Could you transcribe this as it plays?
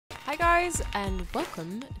Hi guys, and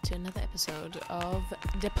welcome to another episode of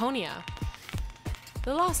Deponia.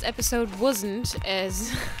 The last episode wasn't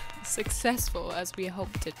as successful as we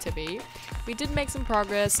hoped it to be. We did make some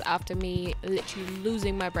progress after me literally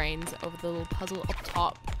losing my brains over the little puzzle up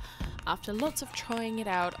top. After lots of trying it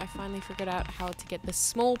out, I finally figured out how to get the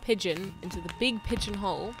small pigeon into the big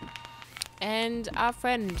pigeonhole. And our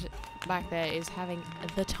friend back there is having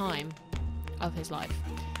the time of his life.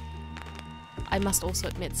 I must also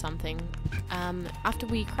admit something. After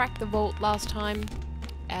we cracked the vault last time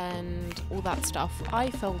and all that stuff, I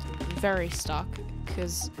felt very stuck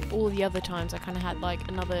because all the other times I kind of had like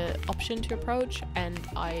another option to approach and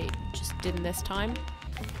I just didn't this time.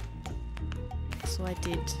 So I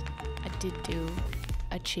did do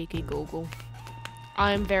a cheeky Google.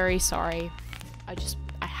 I'm very sorry.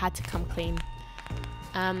 I had to come clean.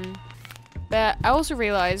 But I also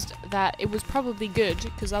realized that it was probably good,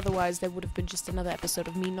 because otherwise there would have been just another episode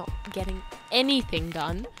of me not getting anything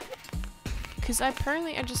done. Because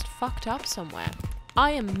apparently I just fucked up somewhere.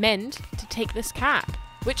 I am meant to take this cap,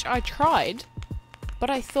 which I tried, but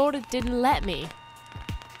I thought it didn't let me.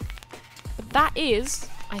 But that is,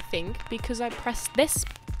 I think, because I pressed this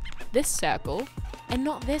circle and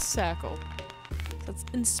not this circle. Let's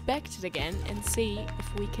inspect it again and see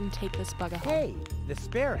if we can take this bugger home. Hey, the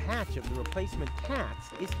spare hatch of the replacement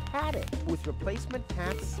cats is padded with replacement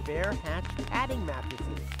cats spare hatch padding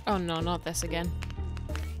mattresses. Oh no, not this again.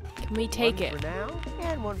 Can we take it? One for now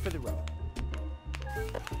and one for the road.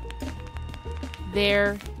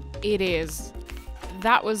 There it is.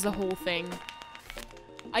 That was the whole thing.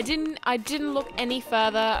 I didn't look any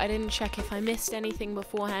further. I didn't check if I missed anything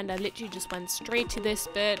beforehand. I literally just went straight to this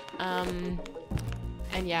bit.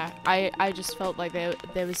 And yeah, I just felt like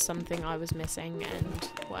there was something I was missing and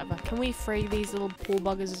whatever. Can we free these little poor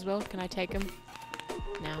buggers as well? Can I take them?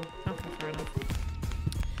 No. Okay, fair enough.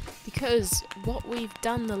 Because what we've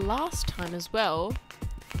done the last time as well,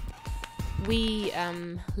 we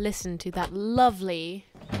listened to that lovely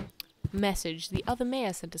message the other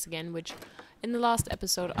mayor sent us again, which in the last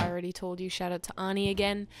episode I already told you. Shout out to Arnie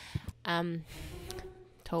again.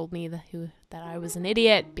 Told me that I was an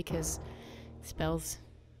idiot because it spells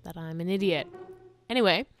that I'm an idiot.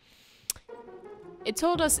 Anyway, it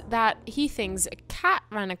told us that he thinks a cat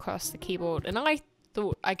ran across the keyboard, and I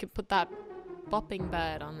thought I could put that bopping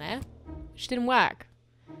bird on there, which didn't work.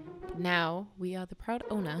 But now we are the proud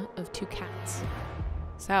owner of 2 cats.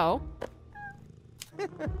 So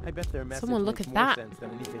I bet their message someone look makes at more that. sense than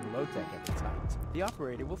anything low-tech ever typed. The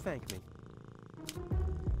operator will thank me.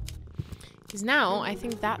 Because now I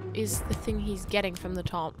think that is the thing he's getting from the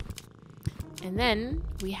top. And then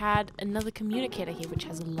we had another communicator here, which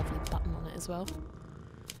has a lovely button on it as well.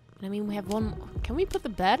 And I mean, we have one. Can we put the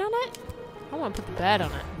bird on it? I want to put the bird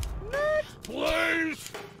on it. Next,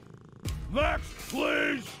 please! Next,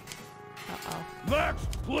 please! Uh-oh.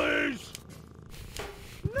 Next, please!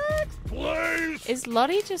 Next, please! Is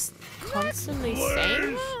Lottie just constantly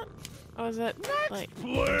saying that? Or is it like,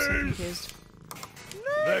 I'm so confused.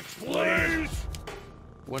 Next, please!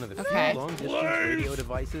 One of the Okay. few long-distance radio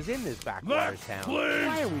devices in this backwater town.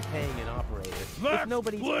 Why are we paying an operator if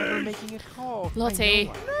nobody's ever making a call? Lottie.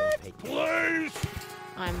 Please!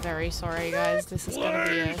 I'm very sorry, guys. This is going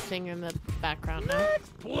to be a thing in the background now.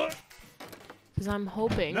 Because I'm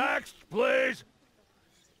hoping... Next, please!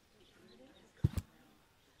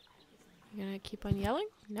 You're going to keep on yelling?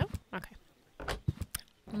 No? Okay.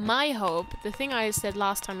 My hope, the thing I said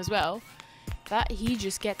last time as well, that he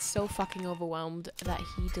just gets so fucking overwhelmed that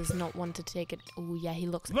he does not want to take it. Oh yeah, he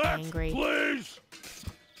looks angry. Please!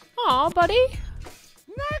 Aw, buddy.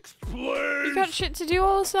 Next, please! You got shit to do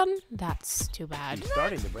all of a sudden? That's too bad. He's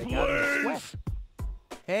starting to break out in a sweat.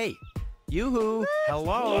 Hey, yoo-hoo,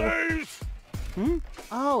 hello. Please! Hmm?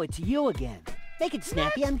 Oh, it's you again. Make it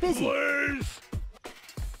snappy, I'm busy. Please!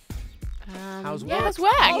 How's yeah, work? how's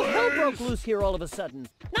work? Oh, hell broke loose here all of a sudden.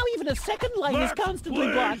 Now even a second line is constantly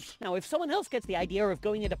blocked. Now if someone else gets the idea of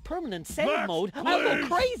going into permanent save mode, I'll go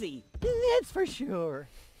crazy. That's for sure.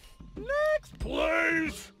 Next,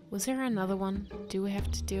 please! Was there another one? Do we have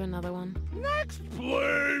to do another one? Next,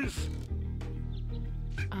 please!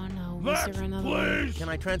 Oh no, was there another one? Can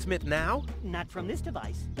I transmit now? Not from this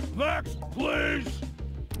device. Next, please!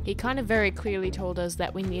 He kind of very clearly told us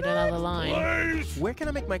that we need another line. Please! Where can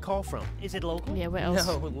I make my call from? Is it local? Yeah, where else?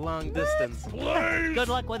 No, long distance. Please! Good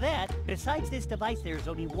luck with that. Besides this device, there's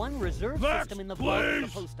only one reserve system in the vault of the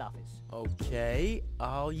post office. Okay,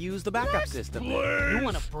 I'll use the backup system then. You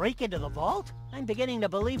want to break into the vault? I'm beginning to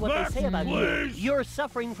believe what they say about you. You're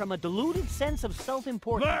suffering from a deluded sense of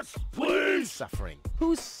self-importance. Next, What do you mean please! suffering?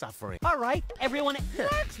 Who's suffering? All right, everyone.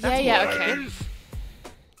 Yeah, okay.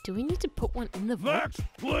 Do we need to put one in the vault? Next,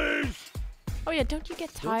 please. Oh yeah, don't you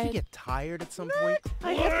get Don't tired? you get tired at some point?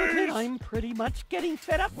 I have to admit, I'm pretty much getting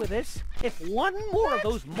fed up with this. If one more of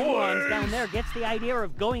those morons down there gets the idea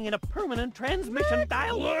of going in a permanent transmission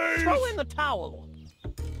dial, throw in the towel.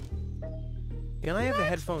 Can I have the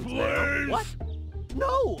headphones now? What?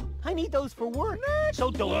 No! I need those for work,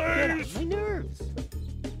 so don't get on my nerves.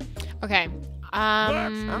 Okay.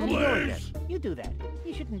 I'll be going then. You do that.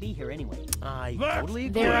 You shouldn't be here anyway. I totally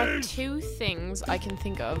agree. There are two things I can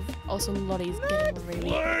think of. Also, Lottie's getting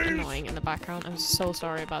really annoying in the background. I'm so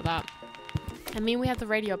sorry about that. I mean, we have the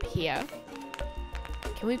radio up here.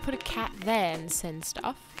 Can we put a cat there and send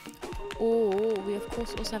stuff? Or we, of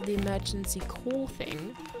course, also have the emergency call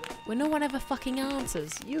thing where no one ever fucking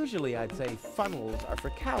answers. Usually I'd say funnels are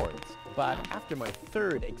for cowards, but after my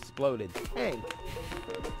third exploded tank,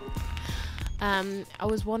 I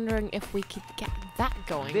was wondering if we could get that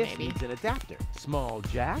going, this maybe. needs an adapter. Small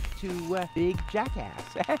jack to big jackass.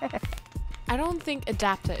 I don't think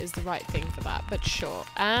adapter is the right thing for that, but sure.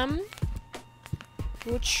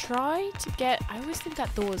 We'll try to get... I always think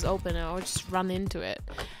that door is open and I'll just run into it.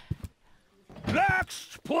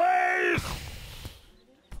 Next, please.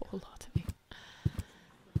 Poor Lottie.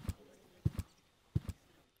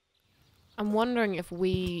 I'm wondering if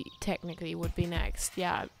we technically would be next.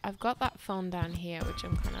 Yeah, I've got that phone down here, which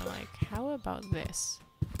I'm kind of like, how about this?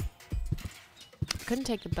 I couldn't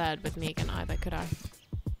take the bird with me again either, could I?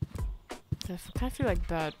 I kind of feel like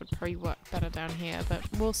bird would probably work better down here, but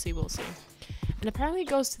we'll see, we'll see. And apparently it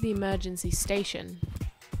goes to the emergency station.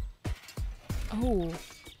 Oh,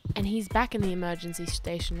 and he's back in the emergency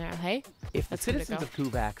station now, hey? If the That's good to citizens go.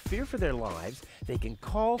 of Kuvak fear for their lives, they can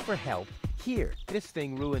call for help here. This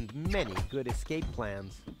thing ruined many good escape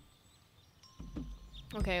plans.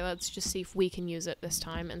 Okay, let's just see if we can use it this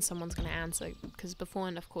time and someone's going to answer. Because before,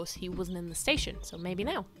 and of course, he wasn't in the station, so maybe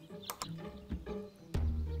now.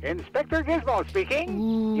 Inspector Gizmo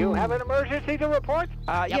speaking. You have an emergency to report?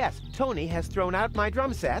 Yes, Tony has thrown out my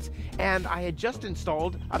drum sets, and I had just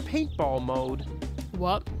installed a paintball mode.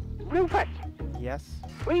 What? Rufus, Yes?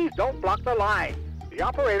 please don't block the line. The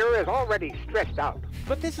operator is already stressed out.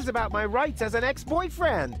 But this is about my rights as an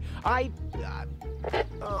ex-boyfriend.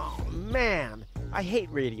 Oh, man. I hate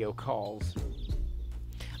radio calls.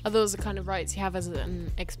 Are those the kind of rights you have as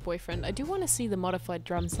an ex-boyfriend? I do want to see the modified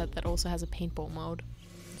drum set that also has a paintball mode.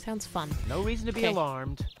 Sounds fun. No reason to be Okay.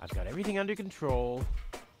 alarmed. I've got everything under control.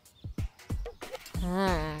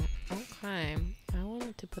 Okay. I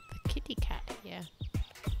wanted to put the kitty cat here.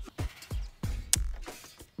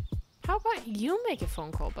 How about you make a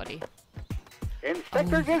phone call, buddy?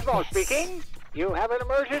 Inspector Oh, Gizmo yes. speaking. You have an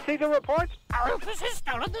emergency to report? Rufus has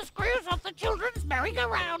stolen the screws off the children's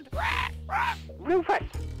merry-go-round. Rufus,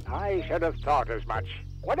 I should have thought as much.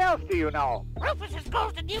 What else do you know? Rufus has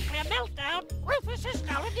caused a nuclear meltdown. Rufus has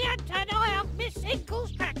stolen the antenna of Miss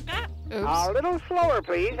Inkle's tractor. Oops. A little slower,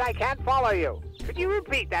 please. I can't follow you. Could you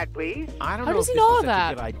repeat that, please? I don't How know does if he this know is such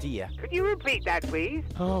that? a good idea. Could you repeat that, please?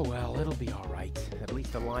 Oh, well, it'll be all right. At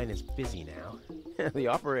least the line is busy now. The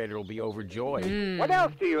operator will be overjoyed. What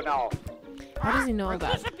else do you know? How does he know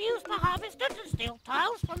Rufus that? abused the harvester to steal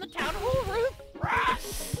tiles from the town hall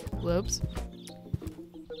roof. Whoops.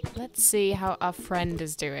 Let's see how our friend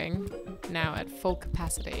is doing now at full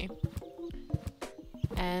capacity.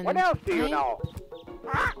 And What else do you know?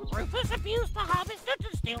 Rufus abused the harvester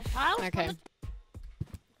to steal tiles Okay. from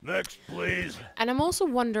Next, please. And I'm also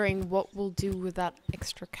wondering what we'll do with that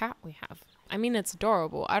extra cat we have. I mean, it's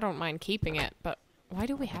adorable. I don't mind keeping it, but why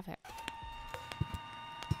do we have it?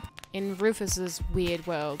 In Rufus's weird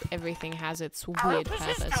world, everything has its weird Rufus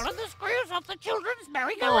has purpose. stolen the screws off the children's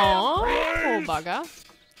merry-go-round. Aww, poor bugger.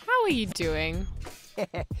 How are you doing?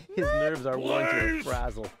 His nerves are worn to a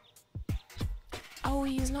frazzle. Oh,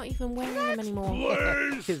 he's not even wearing them anymore.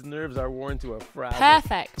 Please. His nerves are worn to a frazzle.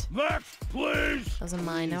 Perfect. Next, please. Doesn't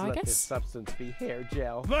mind Please now, I let this guess. substance be hair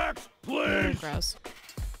gel. Next, Oh, please. gross.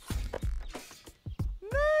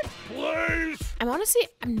 Please. I'm honestly,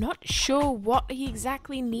 I'm not sure what he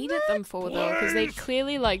exactly needed them for though, because they Please.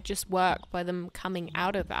 clearly like just work by them coming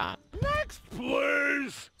out of that. Next,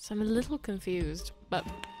 please. So I'm a little confused, but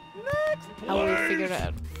Next, how will we figure it please.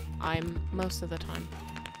 out? I'm most of the time.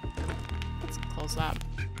 Let's close that.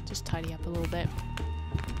 Just tidy up a little bit.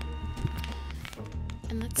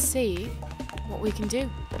 And let's see what we can do.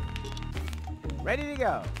 Ready to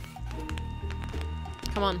go.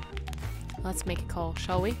 Come on. Let's make a call,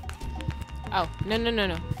 shall we? Oh,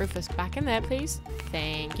 no. Rufus, back in there, please.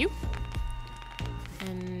 Thank you.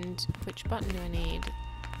 And which button do I need?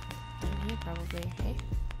 Down here, probably. Hey.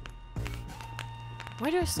 Why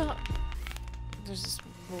do I start?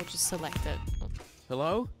 We'll just select it.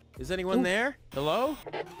 Hello? Is anyone there? Hello?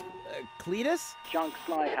 Cletus? Chunk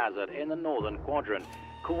slide hazard in the northern quadrant,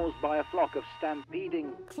 caused by a flock of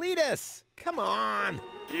stampeding... Cletus! Come on!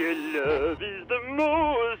 Your love is the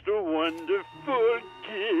most wonderful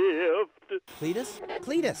gift. Cletus?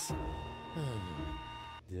 Cletus!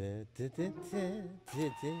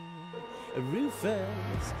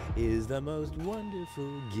 Rufus is the most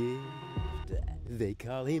wonderful gift. They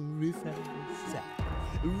call him Rufus.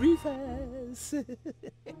 Rufus!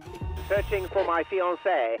 Searching for my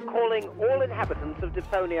fiancée. Calling all inhabitants of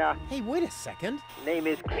Deponia. Hey, wait a second. Name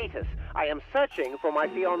is Cletus. I am searching for my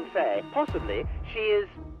fiancée. Possibly she is...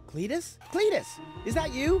 Cletus? Cletus! Is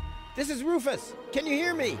that you? This is Rufus. Can you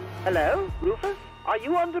hear me? Hello, Rufus? Are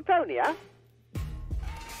you on Deponia?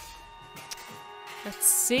 Let's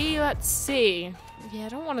see, let's see. Yeah, I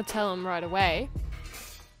don't want to tell him right away.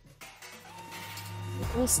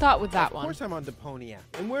 We'll start with that one. Of course I'm on Deponia.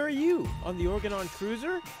 And where are you? On the Organon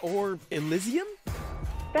Cruiser? Or Elysium?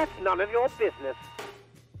 That's none of your business.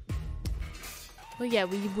 Well, yeah,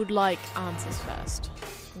 we would like answers first.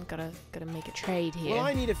 We've gotta make a trade here. Well,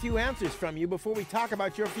 I need a few answers from you before we talk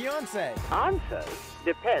about your fiancé. Answers?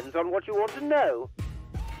 Depends on what you want to know.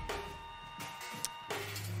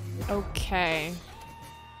 Okay.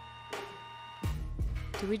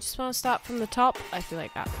 Do we just want to start from the top? I feel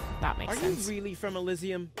like that makes sense. Are you really from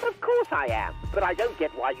Elysium? Of course I am, but I don't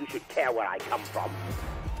get why you should care where I come from.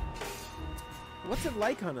 What's it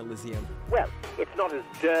like on Elysium? Well, it's not as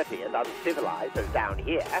dirty and uncivilized as down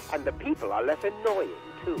here, and the people are less annoying,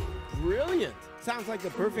 too. Brilliant! Sounds like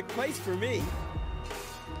the perfect place for me.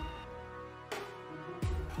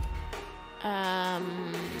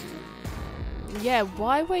 Yeah,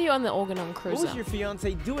 why were you on the Organon Cruiser? What was your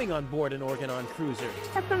fiancé doing on board an Organon Cruiser?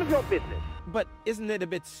 That's none of your business. But isn't it a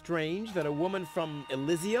bit strange that a woman from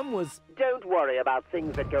Elysium was... Don't worry about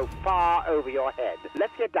things that go far over your head.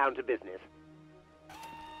 Let's get down to business.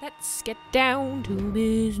 Let's get down to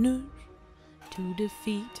business to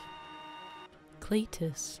defeat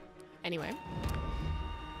Cletus. Anyway.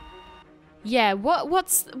 Yeah,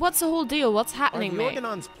 what's the whole deal? What's happening, Are the mate?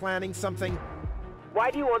 Organons planning something? Why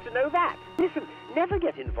do you want to know that? Listen, never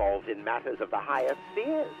get involved in matters of the higher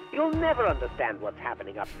spheres. You'll never understand what's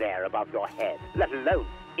happening up there above your head, let alone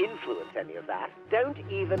influence any of that. Don't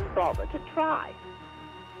even bother to try.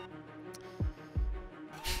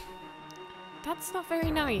 That's not very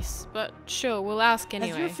nice, but sure, we'll ask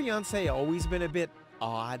anyway. Has your fiancé always been a bit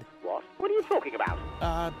odd? What? What are you talking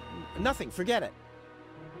about? Nothing. Forget it.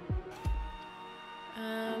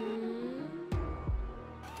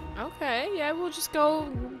 Okay, yeah, we'll just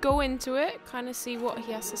go into it, kind of see what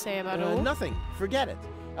he has to say about it all. Nothing. Forget it.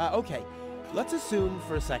 Okay. Let's assume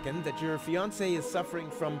for a second that your fiancé is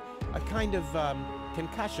suffering from a kind of,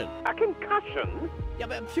 concussion. A concussion? Yeah,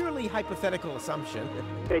 but a purely hypothetical assumption.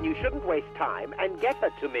 Then you shouldn't waste time and get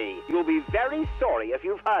her to me. You'll be very sorry if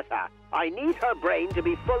you've hurt her. I need her brain to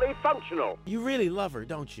be fully functional. You really love her,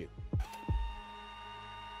 don't you?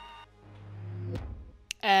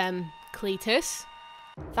 Cletus,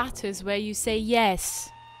 that is where you say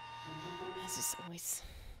yes. It's just always...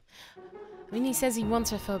 I mean, he says he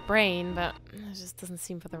wants her for a brain, but it just doesn't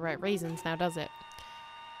seem for the right reasons now, does it?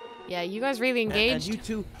 Yeah, you guys really engaged? And you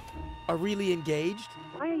two are really engaged?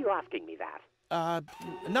 Why are you asking me that?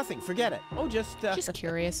 Nothing. Forget it. Oh, just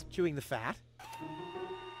curious. Chewing the fat.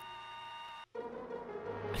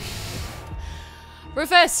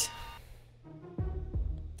 Rufus!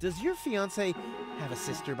 Does your fiancé have a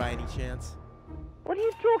sister by any chance? What are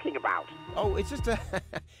you talking about? Oh, it's just a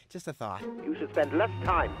just a thought. You should spend less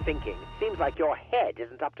time thinking. Seems like your head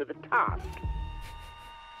isn't up to the task.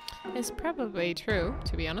 It's probably true,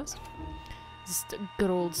 to be honest. Just a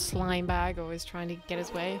good old slime bag, always trying to get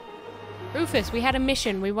his way. Rufus, we had a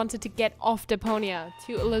mission. We wanted to get off Deponia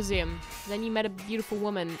to Elysium. Then you met a beautiful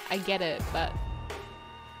woman. I get it, but...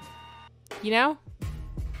 You know?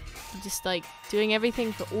 You're just, like, doing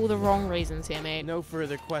everything for all the wrong reasons here, mate. No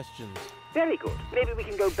further questions. Very good. Maybe we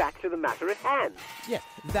can go back to the matter at hand. Yes,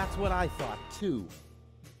 that's what I thought, too.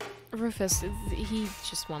 Rufus, he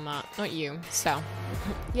just won that, not you. So,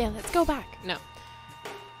 yeah, let's go back. No.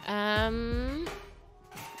 I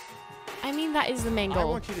mean, that is the main goal. I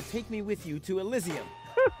want you to take me with you to Elysium.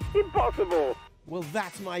 Impossible. Well,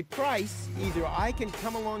 that's my price. Either I can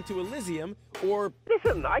come along to Elysium, or...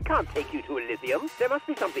 Listen, I can't take you to Elysium. There must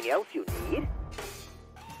be something else you need.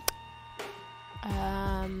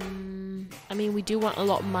 I mean, we do want a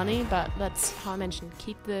lot of money, but that's how I mentioned.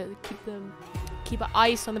 Keep an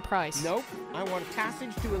ice on the price. Nope. I want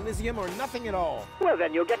passage to Elysium or nothing at all. Well,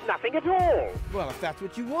 then you'll get nothing at all. Well, if that's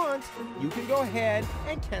what you want, you can go ahead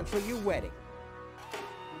and cancel your wedding.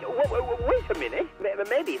 Wait a minute.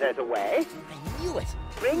 Maybe there's a way. I knew it.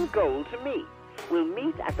 Bring gold to me. We'll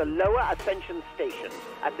meet at the lower Ascension Station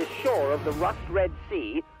at the shore of the Rust-Red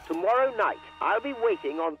Sea tomorrow night. I'll be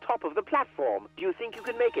waiting on top of the platform. Do you think you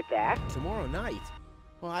can make it there? Tomorrow night?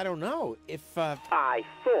 Well, I don't know. If, I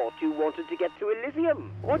thought you wanted to get to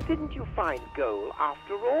Elysium. Or didn't you find gold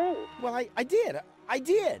after all? Well, I did. I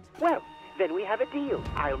did. Well, then we have a deal.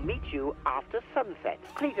 I'll meet you after sunset.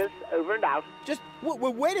 Cletus, over and out. Just,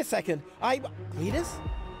 wait a second. Cletus?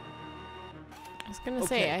 I was gonna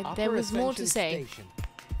say, there was more to say. Station.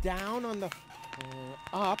 Down on the,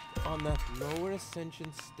 up on the lower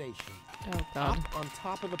Ascension Station. Oh, God. Up on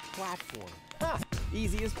top of the platform. Ha!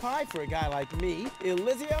 Easy as pie for a guy like me.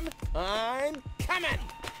 Elysium, I'm coming!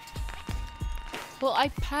 Well, I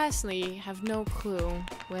personally have no clue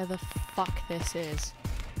where the fuck this is.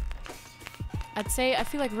 I'd say I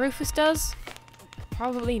feel like Rufus does.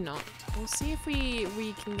 Probably not. We'll see if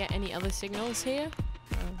we can get any other signals here.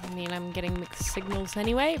 I mean, I'm getting mixed signals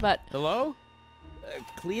anyway, but... Hello?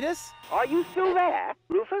 Cletus? Are you still there,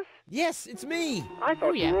 Rufus? Yes, it's me. I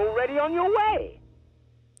thought yeah. you were already on your way.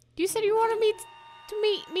 You said you wanted me to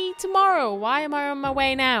meet me tomorrow. Why am I on my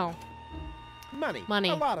way now? Money. Money.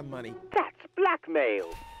 A lot of money. That's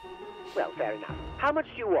blackmail. Well, fair enough. How much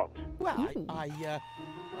do you want? Well,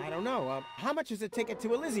 I don't know. How much is a ticket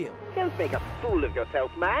to Elysium? Don't make a fool of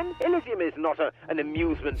yourself, man. Elysium is not an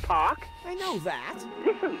amusement park. I know that.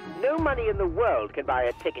 Listen, no money in the world can buy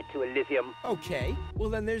a ticket to Elysium. Okay, well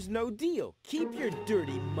then there's no deal. Keep your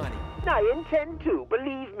dirty money. I intend to,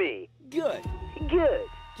 believe me. Good. Good.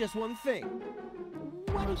 Just one thing.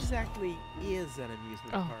 What exactly is an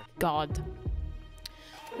amusement Oh, park? God.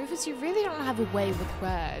 Rufus, you really don't have a way with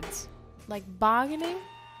words. Like bargaining?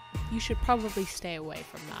 You should probably stay away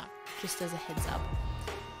from that, just as a heads up.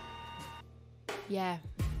 Yeah,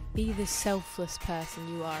 be the selfless person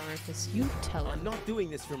you are, Rufus. You tell I'm him. not doing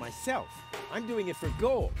this for myself. I'm doing it for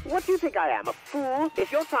gold. What do you think I am, a fool?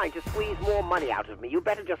 If you're trying to squeeze more money out of me, you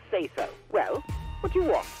better just say so. Well, what do you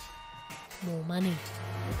want? More money.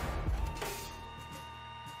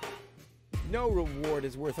 No reward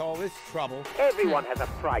is worth all this trouble. Everyone has a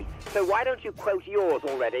price, so why don't you quote yours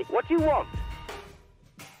already? What do you want?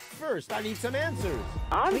 First, I need some answers.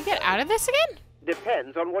 Can we get out of this again?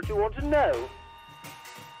 Depends on what you want to know.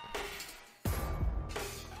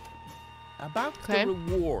 About Okay. the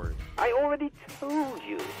reward. I already told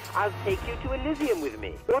you. I'll take you to Elysium with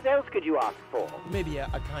me. What else could you ask for? Maybe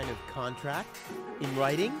a kind of contract? In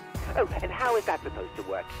writing? Oh, and how is that supposed to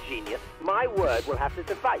work, genius? My word will have to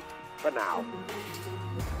suffice for now.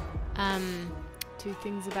 Two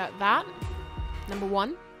things about that. Number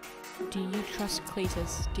one, do you trust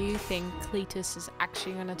Cletus? Do you think Cletus is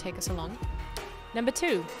actually going to take us along? Number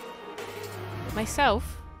two,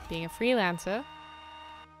 myself, being a freelancer,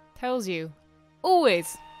 tells you,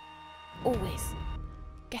 always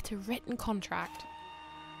get a written contract.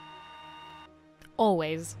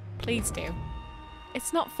 Always. Please do.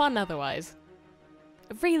 It's not fun otherwise.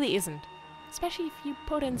 It really isn't. Especially if you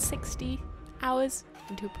put in 60 hours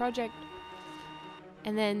into a project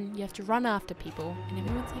and then you have to run after people and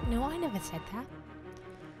everyone's like, no, I never said that.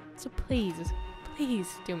 So please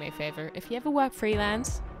do me a favor. If you ever work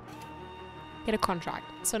freelance, get a contract.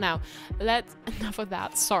 So now, enough of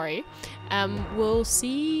that, sorry. We'll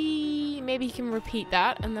see, maybe he can repeat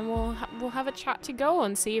that and then we'll have a chat to go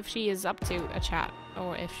and see if she is up to a chat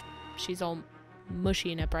or if she's all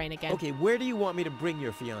mushy in her brain again. Okay, where do you want me to bring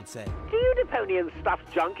your fiancé? Do you Deponians stuff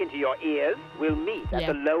junk into your ears? We'll meet at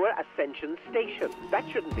the Lower Ascension Station. That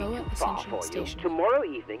shouldn't be too far for you. Tomorrow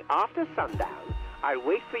evening, after sundown, I'll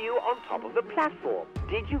wait for you on top of the platform.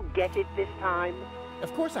 Did you get it this time?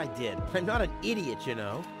 Of course I did. I'm not an idiot, you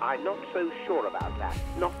know. I'm not so sure about that.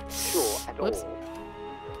 Not sure at Whoops. all.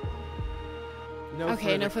 No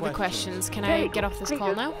No further questions. Can I get off this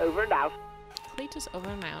call now? Over and out. Cletus over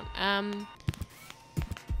and out.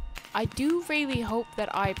 I do really hope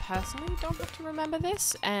that I personally don't have to remember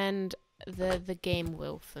this, and the game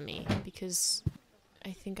will for me, because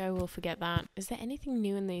I think I will forget that. Is there anything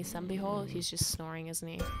new in the assembly hall? He's just snoring, isn't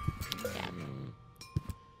he? Yeah.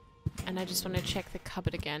 And I just want to check the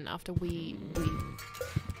cupboard again after we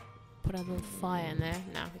put a little fire in there.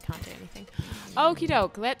 No, we can't do anything. Okie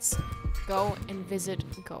doke, let's go and visit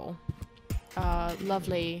Goal.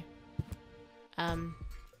 Lovely.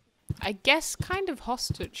 I guess kind of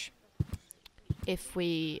hostage. If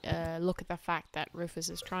we look at the fact that Rufus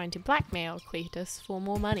is trying to blackmail Cletus for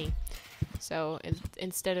more money. So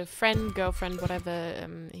instead of friend, girlfriend, whatever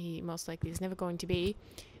he most likely is never going to be,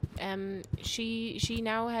 she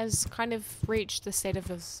now has kind of reached the state of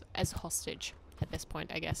as hostage at this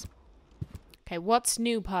point, I guess. Okay, what's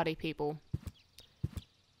new, party people?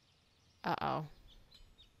 Uh-oh.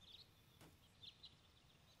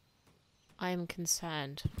 I am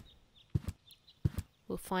concerned.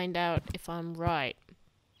 We'll find out if I'm right.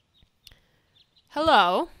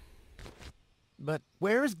 Hello? But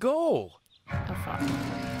where's Goal? Oh, fuck.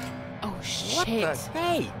 Oh, What shit. the?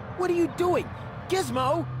 Hey, what are you doing?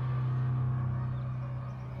 Gizmo!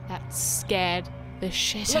 That scared the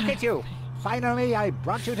shit Look out at of you! me. Finally, I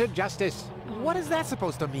brought you to justice. What is that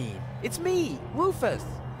supposed to mean? It's me, Rufus.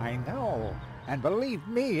 I know. And believe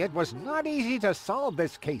me, it was not easy to solve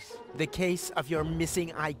this case. The case of your missing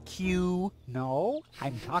IQ? No,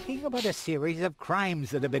 I'm talking about a series of crimes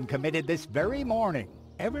that have been committed this very morning.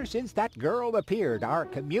 Ever since that girl appeared, our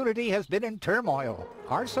community has been in turmoil.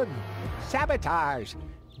 Arson, sabotage,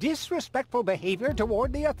 disrespectful behavior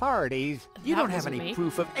toward the authorities, You That don't have wasn't any me.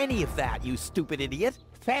 proof of any of that, you stupid idiot.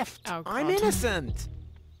 theft. Oh, I'm God. innocent.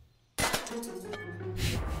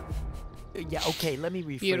 Yeah, okay, let me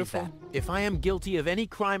rephrase Beautiful. that. If I am guilty of any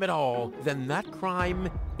crime at all, then that crime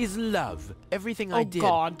is love. Everything I Oh, did,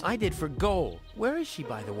 God. I did for Goal. Where is she,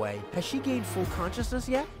 by the way? Has she gained full consciousness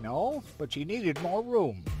yet? No, but she needed more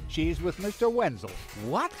room. She's with Mr. Wenzel.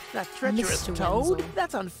 What? That treacherous Mr. toad? Wenzel.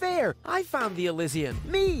 That's unfair. I found the Elysian.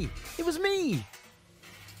 Me! It was me!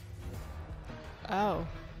 Oh.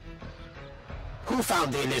 Who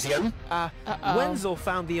found the Elysian? Uh-oh. Wenzel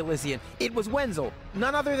found the Elysian. It was Wenzel.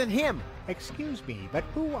 None other than him. Excuse me, but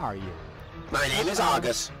who are you? My name is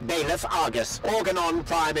Argus, Bailiff Argus, Organon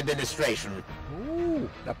Prime Administration. Ooh,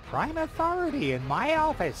 the prime authority in my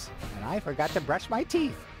office. And I forgot to brush my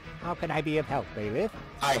teeth. How can I be of help, Bailiff?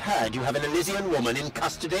 I heard you have an Elysian woman in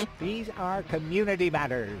custody. These are community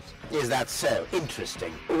matters. Is that so?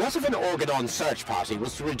 Interesting. What if an Organon search party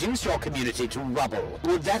was to reduce your community to rubble?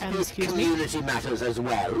 Would that be excuse me? community matters as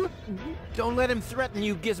well? Don't let him threaten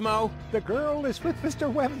you, Gizmo. The girl is with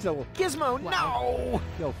Mr. Wenzel. Gizmo, no!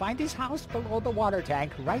 You'll find his house below the water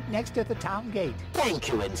tank, right next to the town gate. Thank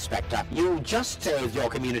you, Inspector. You just saved your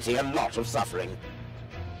community a lot of suffering.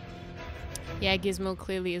 Yeah, Gizmo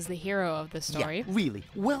clearly is the hero of the story. Yeah, really.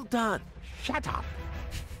 Well done. Shut up!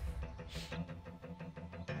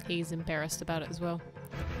 He's embarrassed about it as well.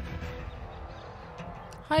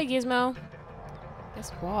 Hi, Gizmo.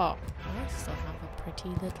 Guess what? I still have a pretty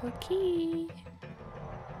little key.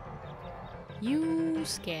 You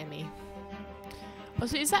scare me. Oh,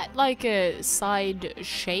 so is that like a side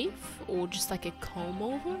shave or just like a comb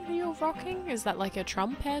over you're rocking? Is that like a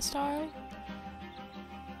Trump hairstyle?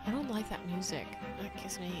 I don't like that music. That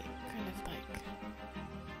gives me kind of like...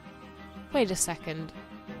 Wait a second.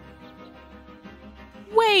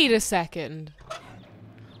 Wait a second.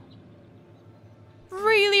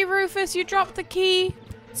 Really, Rufus? You dropped the key?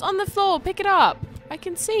 It's on the floor. Pick it up. I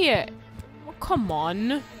can see it. Oh, come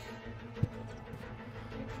on.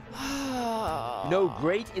 No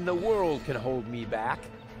great in the world can hold me back.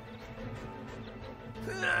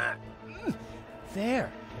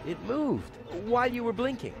 There, it moved while you were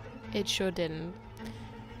blinking. It sure didn't.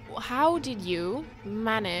 How did you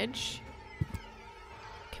manage...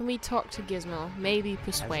 Can we talk to Gizmo? Maybe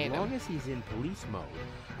persuade As long him. as he's in police mode,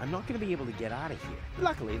 I'm not going to be able to get out of here.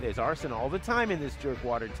 Luckily, there's arson all the time in this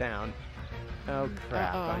jerkwater town. Oh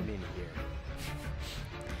crap, Uh-oh. I'm in here.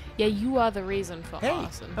 Yeah, you are the reason for Hey,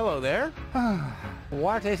 arson. hello there.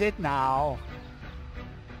 What is it now?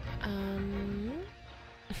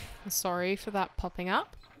 Sorry for that popping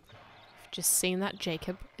up. I've just seen that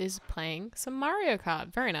Jacob is playing some Mario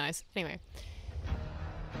Kart. Very nice. Anyway.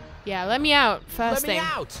 Yeah, let me out. First Let me thing.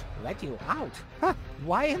 out! Let you out? Huh,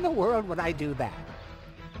 why in the world would I do that?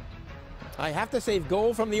 I have to save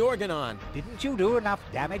Goal from the Organon. Didn't you do enough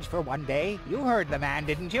damage for one day? You heard the man,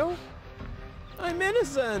 didn't you? I'm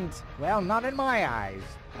innocent. Well, not in my eyes.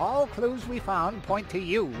 All clues we found point to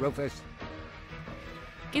you, Rufus.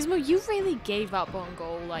 Gizmo, you really gave up on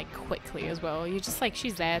Goal, like, quickly as well. You're just like,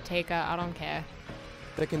 she's there, take her, I don't care.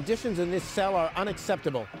 The conditions in this cell are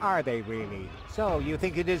unacceptable. Are they really? So, you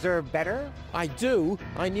think you deserve better? I do.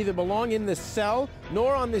 I neither belong in this cell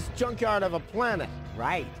nor on this junkyard of a planet.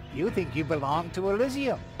 Right. You think you belong to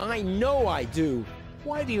Elysium. I know I do.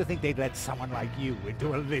 Why do you think they'd let someone like you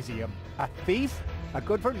into Elysium? A thief? A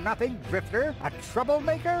good-for-nothing drifter? A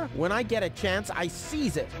troublemaker? When I get a chance, I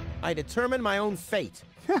seize it. I determine my own fate.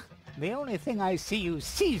 The only thing I see you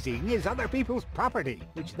seizing is other people's property,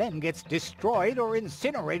 which then gets destroyed or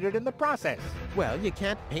incinerated in the process. Well, you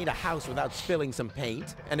can't paint a house without spilling some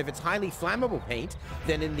paint. And if it's highly flammable paint,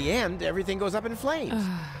 then in the end, everything goes up in flames.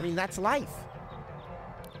 I mean, that's life.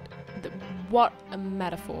 What a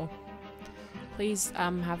metaphor. Please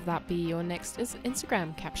have that be your next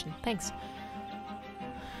Instagram caption. Thanks.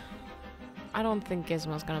 I don't think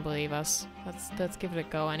Gizmo's gonna believe us. Let's give it a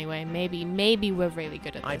go anyway. Maybe we're really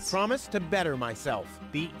good at I this. promise to better myself.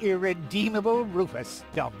 The irredeemable Rufus.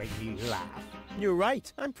 Don't make me laugh. You're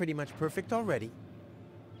right. I'm pretty much perfect already.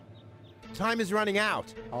 Time is running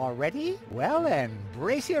out. Already? Well then,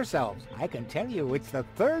 brace yourselves. I can tell you it's the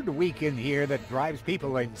 3rd week in here that drives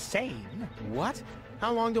people insane. What?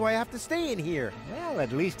 How long do I have to stay in here? Well,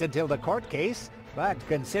 at least until the court case. But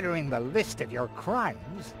considering the list of your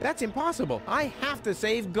crimes... That's impossible. I have to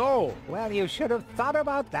save Goal. Well, you should have thought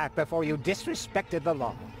about that before you disrespected the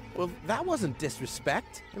law. Well, that wasn't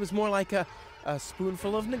disrespect. It was more like a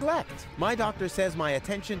spoonful of neglect. My doctor says my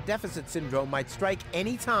attention deficit syndrome might strike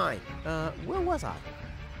any time. Where was I?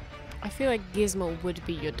 I feel like Gizmo would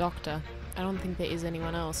be your doctor. I don't think there is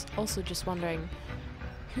anyone else. Also, just wondering,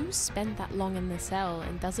 who spent that long in the cell,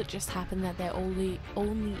 and does it just happen that there only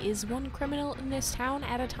is one criminal in this town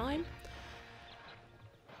at a time?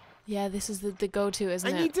 Yeah, this is the go-to, isn't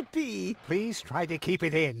it? I need to pee. Please try to keep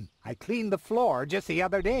it in. I cleaned the floor just the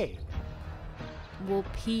other day. We'll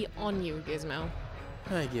pee on you, Gizmo.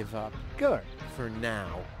 I give up. Good. For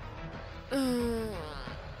now.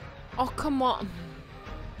 Oh, come on.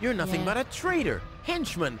 You're nothing Yeah. but a traitor,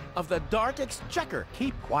 henchman of the Dark Exchequer.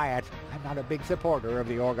 Keep quiet. I'm not a big supporter of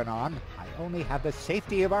the Organon. I only have the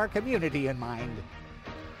safety of our community in mind.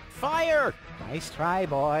 Fire! Nice try,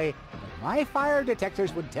 boy. But my fire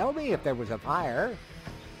detectors would tell me if there was a fire.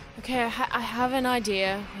 Okay, I have an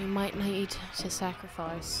idea. We might need to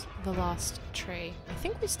sacrifice the last tree. I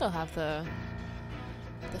think we still have the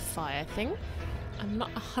fire thing. I'm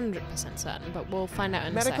not 100% certain, but we'll find out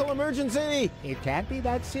in a sec. Medical emergency! It can't be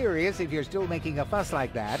that serious if you're still making a fuss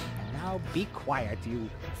like that. And now be quiet, you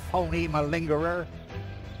phony malingerer.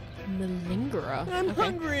 Malingerer? I'm Okay.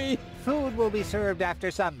 hungry! Food will be served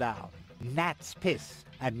after sundown. Gnat's piss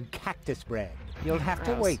and cactus bread. You'll have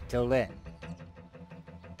to Gross. wait till then.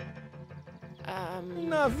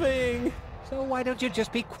 Nothing! So why don't you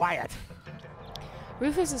just be quiet?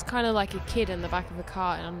 Rufus is kind of like a kid in the back of a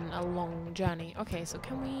car on a long journey. Okay, so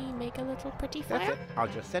can we make a little pretty That's fire? it. I'll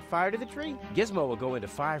just set fire to the tree. Gizmo will go into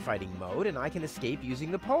firefighting mode, and I can escape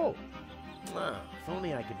using the pole. If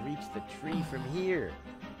only I could reach the tree from here.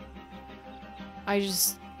 I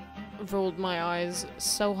just rolled my eyes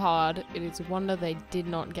so hard. It is a wonder they did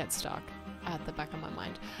not get stuck at the back of my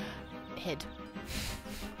mind. Head.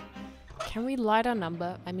 Can we light our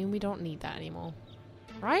number? I mean, we don't need that anymore.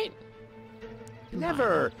 Right?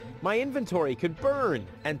 Never! My inventory could burn,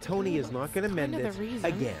 and Tony is not going to mend Kind it of the reason.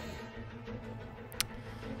 again.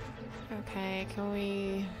 Okay, can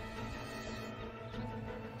we...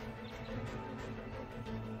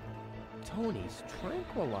 Tony's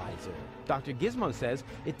tranquilizer. Dr. Gizmo says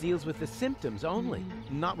it deals with the symptoms only,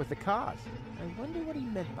 not with the cause. I wonder what he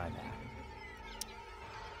meant by that.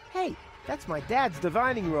 Hey, that's my dad's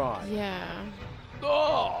divining rod. Yeah.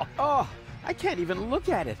 Oh, I can't even look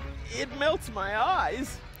at it. It melts my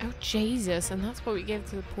eyes. Oh, Jesus. And that's what we gave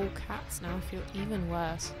to the poor cats. Now I feel even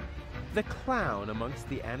worse. The clown amongst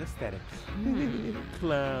the anesthetics.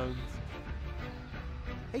 Clowns.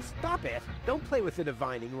 Hey, stop it. Don't play with the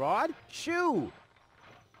divining rod. Shoo!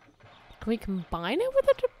 Can we combine it with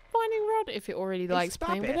a divining rod if it already Hey, likes stop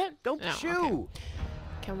playing with it? Don't Oh, shoo! okay.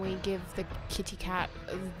 Can we give the kitty cat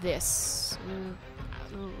this?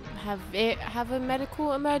 Have a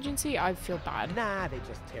medical emergency? I feel bad. Nah, they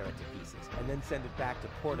just tear it to pieces and then send it back to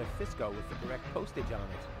Porta Fisco with the correct postage on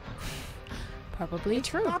it. Probably Hey,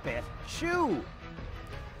 true. Stop it! Shoo!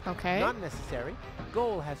 Okay. Not necessary.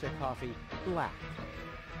 Goal has her coffee black.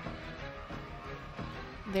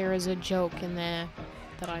 There is a joke in there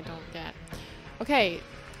that I don't get. Okay,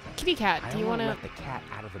 kitty cat, I do you don't want to... let the cat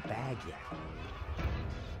out of the bag yet.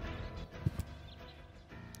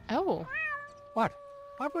 Oh. What?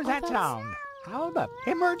 What was Oh, that that's- sound? How the...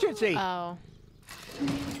 Emergency! Oh.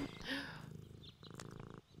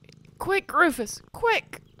 Quick, Rufus,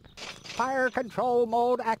 quick! Fire control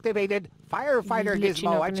mode activated. Firefighter Literally Gizmo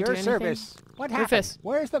not at gonna do your anything? service. What happened? Rufus.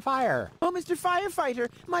 Where's the fire? Oh, Mr. Firefighter,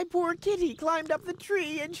 my poor kitty climbed up the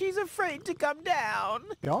tree and she's afraid to come down.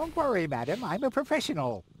 Don't worry, madam. I'm a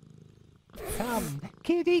professional. Come,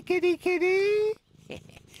 kitty, kitty, kitty.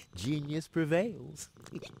 Genius prevails.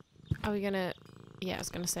 Are we gonna... Yeah, I was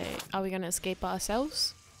gonna say, are we gonna escape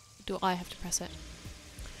ourselves? Do I have to press it?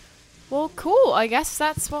 Well, cool. I guess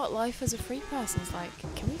that's what life as a free person's like.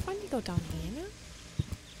 Can we finally go down here now?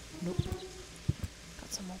 Nope.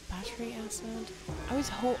 Got some more battery acid. I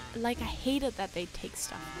was I hated that they take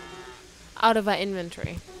stuff out of our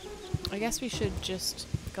inventory. I guess we should just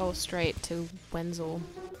go straight to Wenzel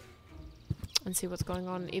and see what's going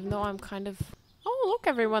on, even though I'm kind of... Oh, look,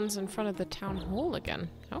 everyone's in front of the town hall again.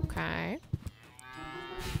 Okay.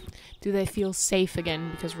 Do they feel safe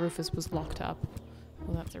again because Rufus was locked up?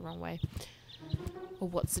 Well, that's the wrong way. Well,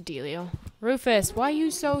 what's the dealio? Rufus, why are you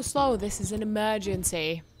so slow? This is an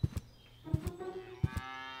emergency.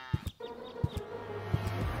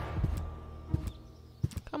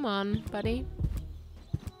 Come on, buddy.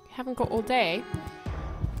 You haven't got all day.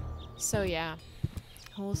 So yeah,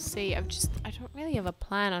 we'll see. I don't really have a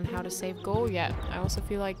plan on how to save Goal yet. I also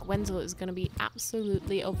feel like Wenzel is going to be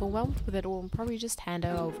absolutely overwhelmed with it all and probably just hand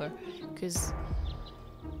her over. Because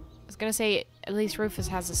I was going to say, at least Rufus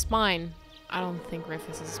has a spine. I don't think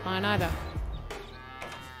Rufus has a spine either.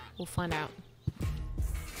 We'll find out.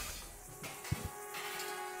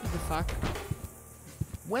 What the fuck?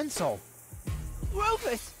 Wenzel!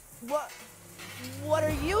 Rufus! What are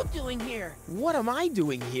you doing here? What am I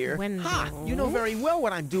doing here? Wenzel. Ha! You know very well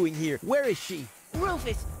what I'm doing here. Where is she?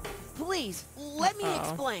 Rufus, please, let me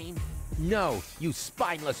explain. No, you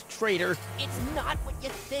spineless traitor. It's not what you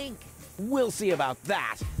think. We'll see about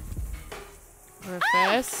that.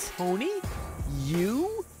 Rufus? Tony?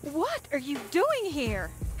 You? What are you doing here?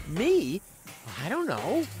 Me? I don't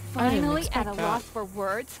know. Finally expect at a that. loss for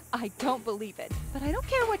words? I don't believe it. But I don't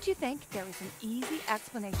care what you think. There is an easy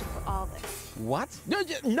explanation for all this. What?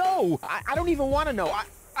 No! I don't even want to know.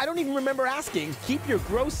 I don't even remember asking. Keep your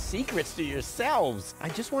gross secrets to yourselves. I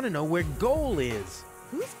just want to know where Goal is.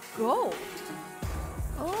 Who's Gold?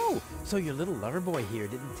 Oh, so your little lover boy here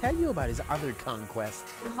didn't tell you about his other conquest.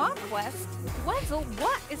 Conquest? Wenzel,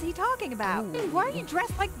 what is he talking about? And why are you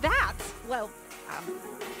dressed like that? Well,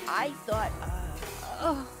 I thought,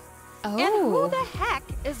 Oh. Oh. And who the heck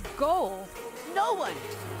is Gold? no one.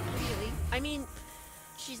 Really? I mean,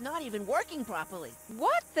 she's not even working properly.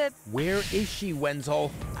 What the... Where is she,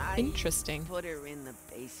 Wenzel? Interesting. Put her in the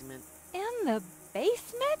basement. In the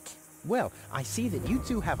basement? Well, I see that you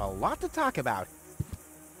two have a lot to talk about.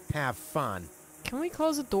 Have fun. Can we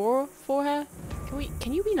close the door for her?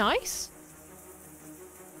 Can you be nice?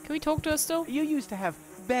 Can we talk to her still? You used to have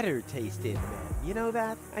better taste in men. You know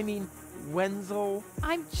that? I mean, Wenzel.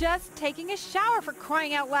 I'm just taking a shower, for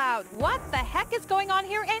crying out loud. What the heck is going on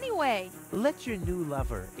here anyway? Let your new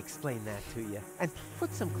lover explain that to you. And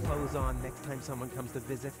put some clothes on next time someone comes to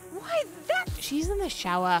visit. Why, that... She's in the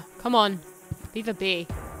shower. Come on. Leave her be.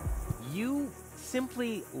 You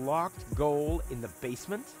simply locked Goal in the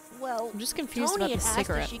basement? Well, I'm just confused Tony about had the asked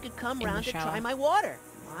cigarette if she could come in the round to shower. try my water.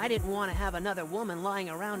 I didn't want to have another woman lying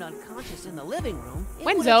around unconscious in the living room. It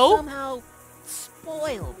would have Wenzel? somehow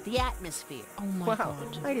spoiled the atmosphere. Oh my Wow,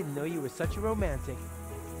 god. I didn't know you were such a romantic.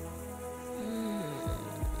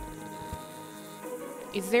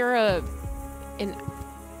 Is there an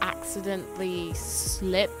accidentally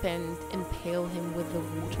slip and impale him with the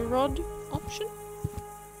water rod option?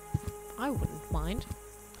 I wouldn't mind.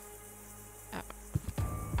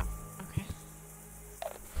 Okay.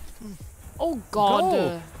 Oh god.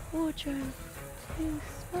 Go. Water too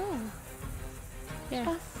small. Yeah.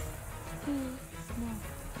 Just too small.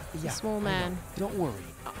 He's a small man. Don't worry.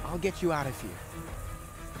 I'll get you out of here.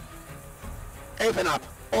 Open up!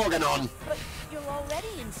 Organon! But you're already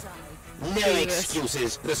inside. No Jesus.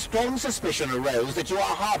 excuses. The strong suspicion arose that you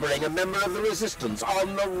are harboring a member of the Resistance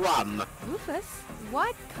on the run. Rufus,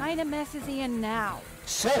 what kind of mess is he in now?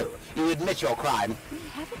 So, you admit your crime. We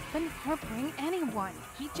haven't been harboring anyone.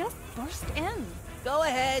 He just burst in. Go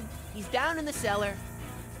ahead. He's down in the cellar.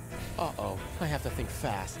 Uh-oh. I have to think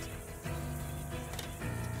fast.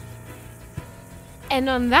 And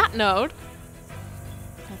on that note,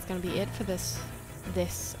 that's gonna be it for this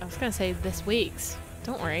I was gonna say this week's.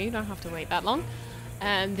 Don't worry, you don't have to wait that long.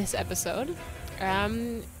 This episode.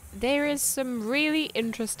 There is some really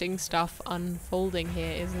interesting stuff unfolding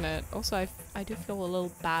here, isn't it? Also, I do feel a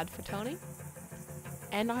little bad for Tony.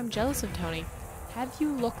 And I'm jealous of Tony. Have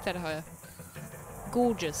you looked at her?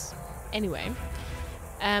 Gorgeous. Anyway.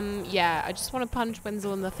 Yeah, I just want to punch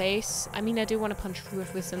Wenzel in the face. I mean, I do want to punch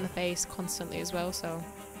Rufus in the face constantly as well, so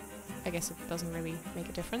I guess it doesn't really make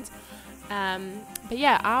a difference. But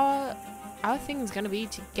yeah, our thing is going to be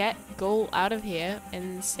to get Goal out of here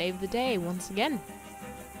and save the day once again.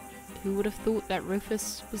 Who would have thought that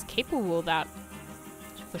Rufus was capable of that?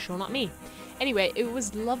 For sure not me. Anyway, it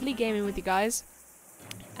was lovely gaming with you guys.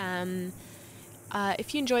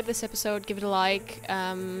 If you enjoyed this episode, give it a like.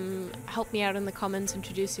 Help me out in the comments,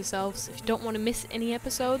 introduce yourselves. If you don't want to miss any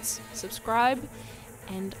episodes, subscribe.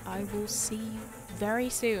 And I will see you very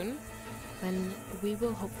soon when we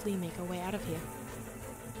will hopefully make our way out of here.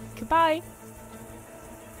 Goodbye!